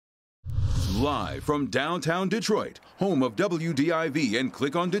Live from downtown Detroit, home of WDIV and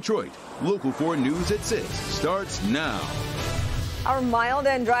Click on Detroit, Local 4 News at 6 starts now. Our mild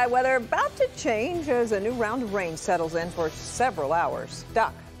and dry weather about to change as a new round of rain settles in for several hours.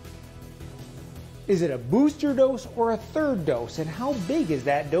 Doc. Is it a booster dose or a third dose, and how big is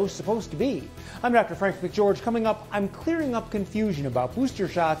that dose supposed to be? I'm Dr. Frank McGeorge. Coming up, I'm clearing up confusion about booster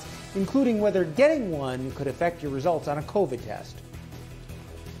shots, including whether getting one could affect your results on a COVID test.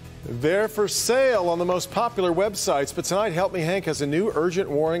 They're for sale on the most popular websites, but tonight Help Me Hank has a new urgent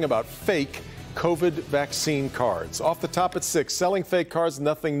warning about fake COVID vaccine cards. Off the top at 6, selling fake cards,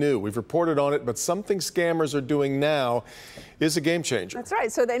 nothing new. We've reported on it, but something scammers are doing now is a game changer. That's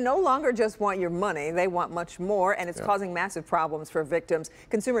right. So they no longer just want your money. They want much more, and it's causing massive problems for victims.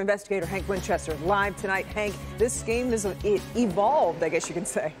 Consumer investigator Hank Winchester live tonight. Hank, this scheme is evolved, I guess you can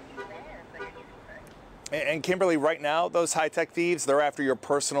say. And Kimberly, right now, those high-tech thieves, they're after your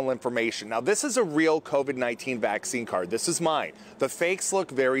personal information. Now, this is a real COVID-19 vaccine card. This is mine. The fakes look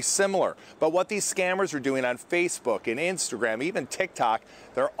very similar. But what these scammers are doing on Facebook and Instagram, even TikTok,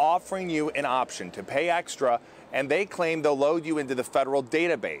 they're offering you an option to pay extra, and they claim they'll load you into the federal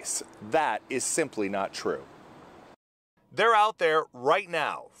database. That is simply not true. They're out there right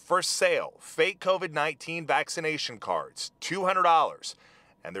now for sale. Fake COVID-19 vaccination cards, $200.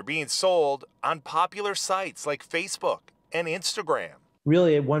 And they're being sold on popular sites like Facebook and Instagram.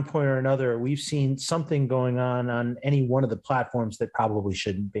 Really, at one point or another, we've seen something going on any one of the platforms that probably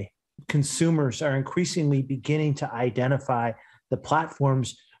shouldn't be. Consumers are increasingly beginning to identify the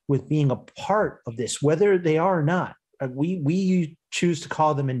platforms with being a part of this, whether they are or not. We choose to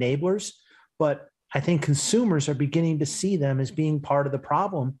call them enablers, but I think consumers are beginning to see them as being part of the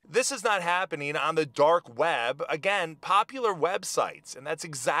problem. This is not happening on the dark web. Again, popular websites, and that's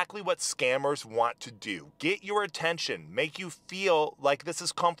exactly what scammers want to do. Get your attention, make you feel like this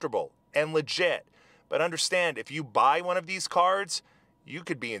is comfortable and legit. But understand, if you buy one of these cards, you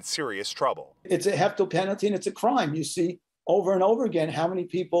could be in serious trouble. It's a hefty penalty and it's a crime. You see over and over again how many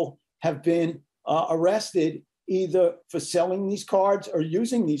people have been arrested either for selling these cards or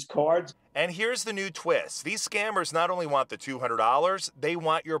using these cards. And here's the new twist. These scammers not only want the $200, they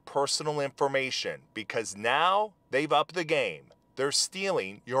want your personal information because now they've upped the game. They're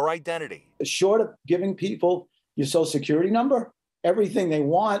stealing your identity. Short of giving people your social security number, everything they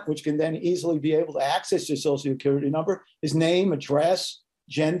want, which can then easily be able to access your social security number, is name, address,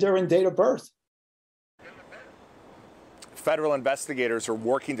 gender, and date of birth. Federal investigators are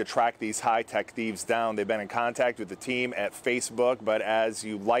working to track these high-tech thieves down. They've been in contact with the team at Facebook, but as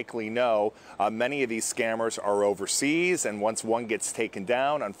you likely know, many of these scammers are overseas, and once one gets taken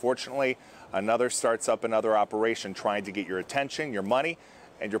down, unfortunately, another starts up another operation trying to get your attention, your money,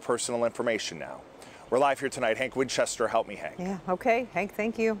 and your personal information now. We're live here tonight. Hank Winchester, Help Me Hank. Yeah, okay. Hank,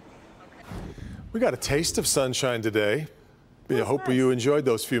 thank you. We got a taste of sunshine today. I hope you enjoyed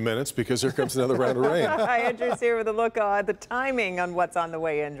those few minutes because here comes another round of rain. Hi, Andrew's here with a look at the timing on what's on the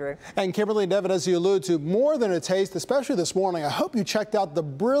way, Andrew. And Kimberly and Devin, as you allude to, more than a taste, especially this morning. I hope you checked out the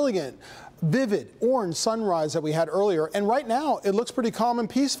brilliant, vivid orange sunrise that we had earlier. And right now, it looks pretty calm and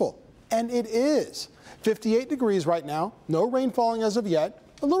peaceful. And it is. 58 degrees right now. No rain falling as of yet.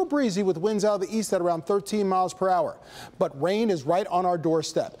 A little breezy with winds out of the east at around 13 miles per hour. But rain is right on our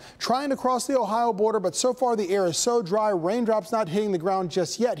doorstep. Trying to cross the Ohio border, but so far the air is so dry, raindrops not hitting the ground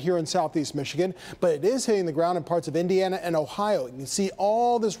just yet here in southeast Michigan, but it is hitting the ground in parts of Indiana and Ohio. You can see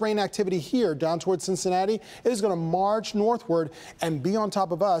all this rain activity here down towards Cincinnati. It is going to march northward and be on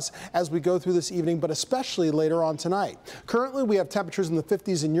top of us as we go through this evening, but especially later on tonight. Currently, we have temperatures in the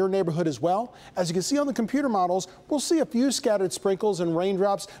 50s in your neighborhood as well. As you can see on the computer models, we'll see a few scattered sprinkles and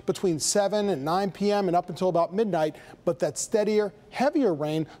raindrops between 7 and 9 p.m. and up until about midnight, but that steadier, heavier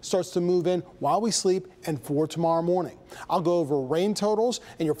rain starts to move in while we sleep and for tomorrow morning. I'll go over rain totals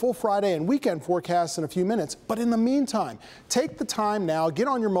and your full Friday and weekend forecasts in a few minutes, but in the meantime, take the time now, get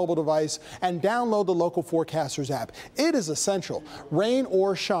on your mobile device and download the Local Forecasters app. It is essential. Rain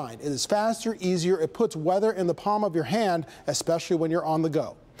or shine. It is faster, easier. It puts weather in the palm of your hand, especially when you're on the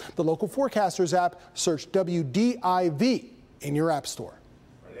go. The Local Forecasters app, search WDIV in your app store.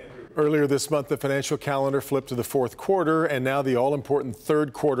 Earlier this month, the financial calendar flipped to the fourth quarter, and now the all-important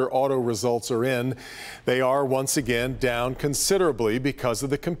third quarter auto results are in. They are once again down considerably because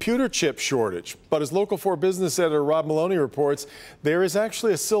of the computer chip shortage. But as Local 4 business editor Rob Maloney reports, there is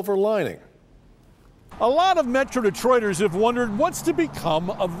actually a silver lining. A lot of Metro Detroiters have wondered what's to become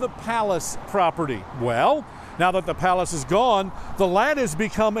of the Palace property. Well, now that the Palace is gone, the land has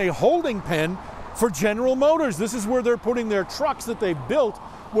become a holding pen for General Motors. This is where they're putting their trucks that they've built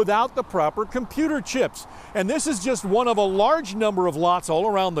without the proper computer chips. And this is just one of a large number of lots all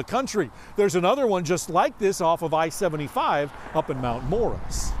around the country. There's another one just like this off of I-75 up in Mount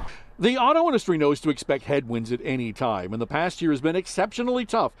Morris. The auto industry knows to expect headwinds at any time, and the past year has been exceptionally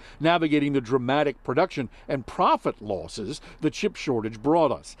tough navigating the dramatic production and profit losses the chip shortage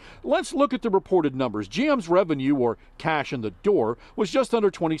brought us. Let's look at the reported numbers. GM's revenue, or cash in the door, was just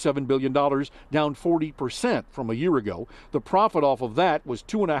under $27 billion, down 40% from a year ago. The profit off of that was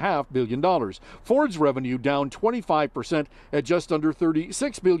 $2.5 billion. Ford's revenue down 25% at just under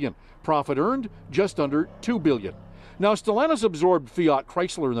 $36 billion. Profit earned just under $2 billion. Now, Stellantis absorbed Fiat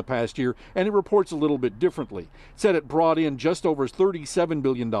Chrysler in the past year, and it reports a little bit differently. It said it brought in just over $37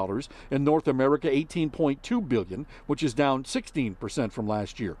 billion, in North America $18.2 billion, which is down 16% from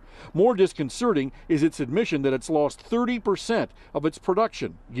last year. More disconcerting is its admission that it's lost 30% of its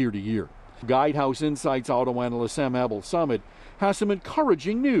production year to year. Guidehouse Insights auto analyst Sam Abel-Samad has some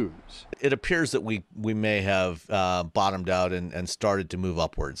encouraging news. It appears that we may have bottomed out and started to move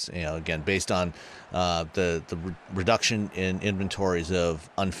upwards. Again, based on the reduction in inventories of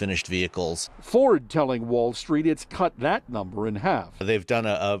unfinished vehicles. Ford telling Wall Street it's cut that number in half. They've done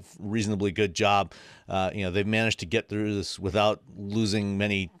a reasonably good job. They've managed to get through this without losing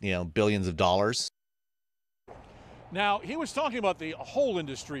many billions of dollars. Now, he was talking about the whole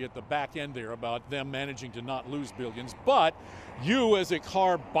industry at the back end there, about them managing to not lose billions, but you as a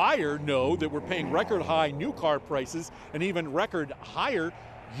car buyer know that we're paying record high new car prices and even record higher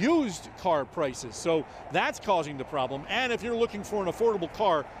used car prices. So that's causing the problem. And if you're looking for an affordable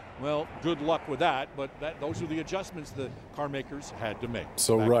car, well, good luck with that, but those are the adjustments the car makers had to make.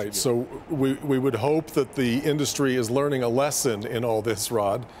 So right, so we would hope that the industry is learning a lesson in all this,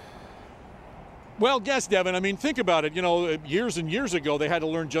 Rod. Well, yes, Devin. I mean, think about it. Years and years ago, they had to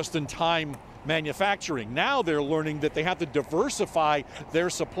learn just-in-time manufacturing. Now they're learning that they have to diversify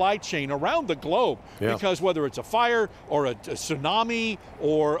their supply chain around the globe. Yeah. Because whether it's a fire or a tsunami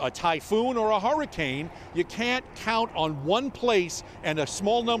or a typhoon or a hurricane, you can't count on one place and a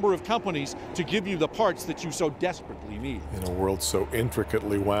small number of companies to give you the parts that you so desperately need. In a world so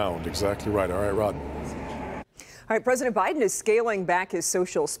intricately wound. Exactly right. All right, Rod. All right, President Biden is scaling back his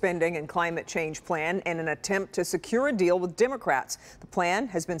social spending and climate change plan in an attempt to secure a deal with Democrats. The plan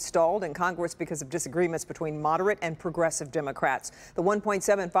has been stalled in Congress because of disagreements between moderate and progressive Democrats. The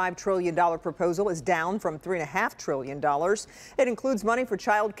 $1.75 trillion proposal is down from $3.5 trillion. It includes money for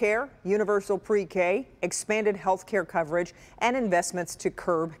child care, universal pre-K, expanded health care coverage, and investments to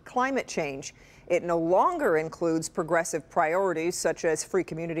curb climate change. It no longer includes progressive priorities such as free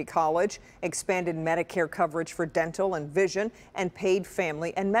community college, expanded Medicare coverage for dental and vision, and paid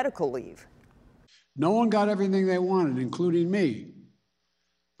family and medical leave. No one got everything they wanted, including me.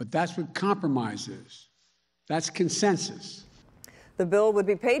 But that's what compromise is. That's consensus. The bill would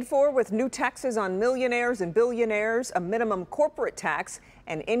be paid for with new taxes on millionaires and billionaires, a minimum corporate tax,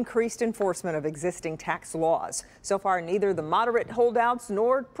 and increased enforcement of existing tax laws. So far, neither the moderate holdouts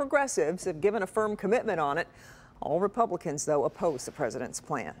nor progressives have given a firm commitment on it. All Republicans, though, oppose the president's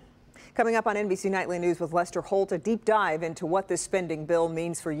plan. Coming up on NBC Nightly News with Lester Holt, a deep dive into what this spending bill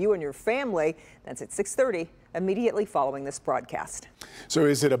means for you and your family. That's at 6:30, immediately following this broadcast. So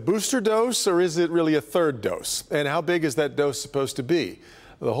is it a booster dose or is it really a third dose? And how big is that dose supposed to be?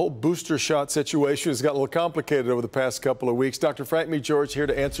 The whole booster shot situation has gotten a little complicated over the past couple of weeks. Dr. Frank McGeorge here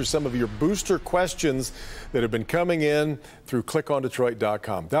to answer some of your booster questions that have been coming in through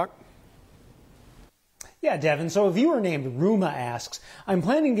clickondetroit.com. Doc? Yeah, Devin. So a viewer named Ruma asks, I'm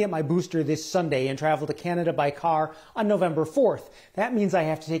planning to get my booster this Sunday and travel to Canada by car on November 4th. That means I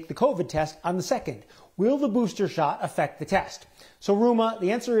have to take the COVID test on the 2nd. Will the booster shot affect the test? So Ruma,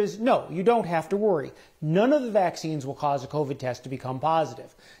 the answer is no, you don't have to worry. None of the vaccines will cause a COVID test to become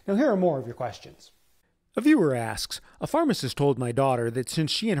positive. Now here are more of your questions. A viewer asks, a pharmacist told my daughter that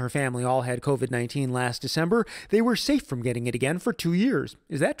since she and her family all had COVID-19 last December, they were safe from getting it again for 2 years.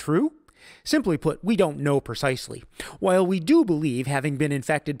 Is that true? Simply put, we don't know precisely. While we do believe having been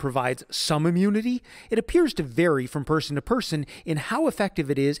infected provides some immunity, it appears to vary from person to person in how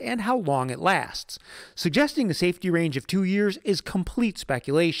effective it is and how long it lasts. Suggesting a safety range of 2 years is complete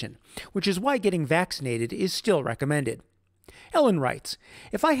speculation, which is why getting vaccinated is still recommended. Ellen writes,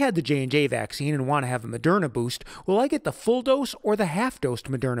 if I had the J&J vaccine and want to have a Moderna boost, will I get the full dose or the half-dosed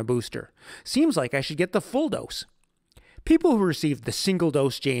Moderna booster? Seems like I should get the full dose. People who received the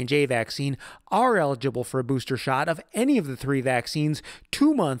single-dose J&J vaccine are eligible for a booster shot of any of the 3 vaccines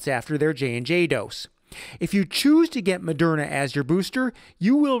 2 months after their J&J dose. If you choose to get Moderna as your booster,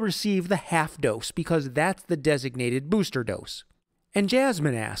 you will receive the half dose because that's the designated booster dose. And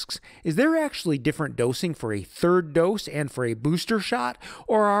Jasmine asks, is there actually different dosing for a third dose and for a booster shot,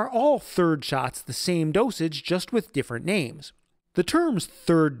 or are all third shots the same dosage just with different names? The terms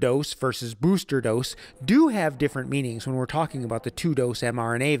third dose versus booster dose do have different meanings when we're talking about the 2-dose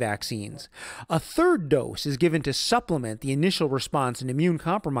mRNA vaccines. A third dose is given to supplement the initial response in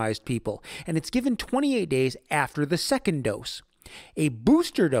immune-compromised people, and it's given 28 days after the second dose. A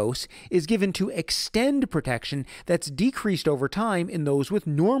booster dose is given to extend protection that's decreased over time in those with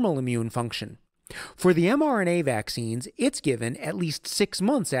normal immune function. For the mRNA vaccines, it's given at least 6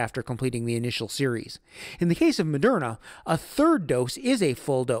 months after completing the initial series. In the case of Moderna, a third dose is a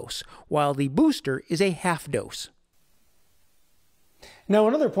full dose, while the booster is a half dose. Now,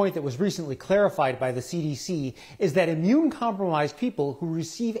 another point that was recently clarified by the CDC is that immune-compromised people who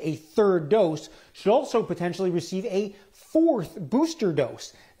receive a third dose should also potentially receive a fourth booster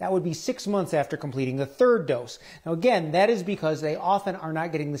dose. That would be 6 months after completing the third dose. Now, again, that is because they often are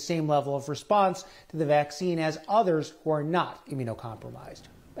not getting the same level of response to the vaccine as others who are not immunocompromised.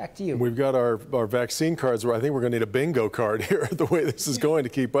 Back to you. We've got our vaccine cards where I think we're going to need a bingo card here, the way this is going to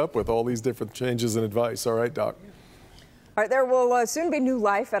keep up with all these different changes in advice. All right, Doc. All right, there will soon be new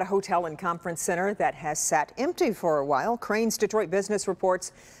life at a hotel and conference center that has sat empty for a while. Crain's Detroit Business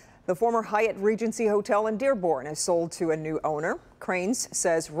reports the former Hyatt Regency Hotel in Dearborn is sold to a new owner. Crain's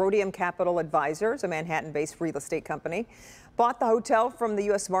says Rhodium Capital Advisors, a Manhattan-based real estate company, bought the hotel from the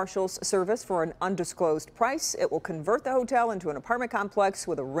U.S. Marshals Service for an undisclosed price. It will convert the hotel into an apartment complex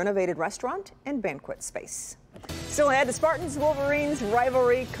with a renovated restaurant and banquet space. Still ahead, the Spartans-Wolverines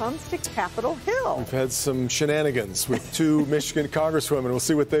rivalry comes to Capitol Hill. We've had some shenanigans with 2 Michigan congresswomen. We'll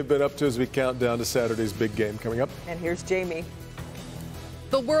see what they've been up to as we count down to Saturday's big game coming up. And here's Jamie.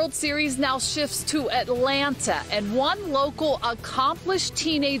 The World Series now shifts to Atlanta, and one local accomplished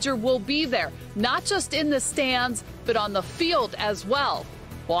teenager will be there, not just in the stands, but on the field as well.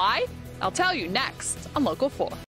 Why? I'll tell you next on Local 4.